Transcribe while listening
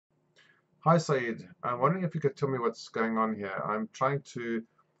Hi Saeed, I'm wondering if you could tell me what's going on here. I'm trying to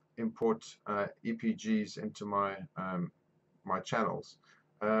import EPGs into my channels.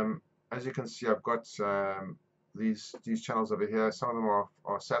 Um, as you can see, I've got these channels over here. Some of them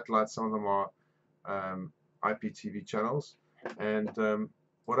are satellite, some of them are IPTV channels. And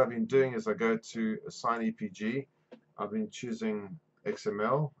what I've been doing is I go to assign EPG. I've been choosing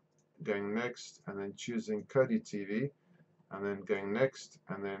XML, going next, and then choosing koditv, and then going next,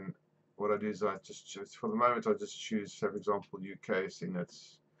 and then what I do is I just choose, for the moment I just choose, for example, UK, seeing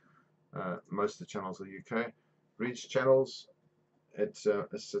that's most of the channels are UK. For each channels, it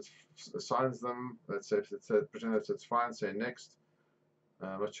assigns them. Let's say if it's pretend that it's fine, say next.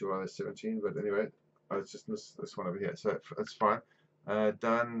 I'm not sure why there's 17, but anyway, it's just this one over here, so it's fine.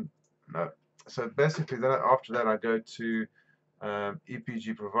 Done. No. So basically, then after that, I go to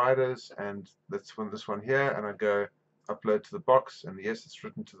EPG providers, and that's this one here, and I go upload to the box, and yes, it's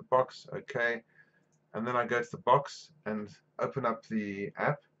written to the box. Okay, and then I go to the box and open up the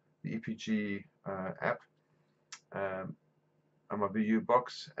app, the EPG app, on my VU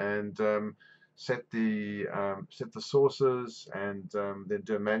box, and set the sources, and then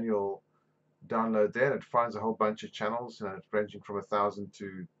do a manual download there. It finds a whole bunch of channels, ranging from 1,000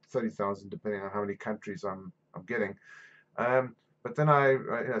 to 30,000, depending on how many countries I'm getting. But then I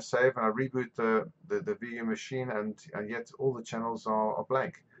save and I reboot the VU machine, and yet all the channels are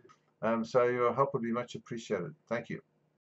blank. So your help would be much appreciated. Thank you.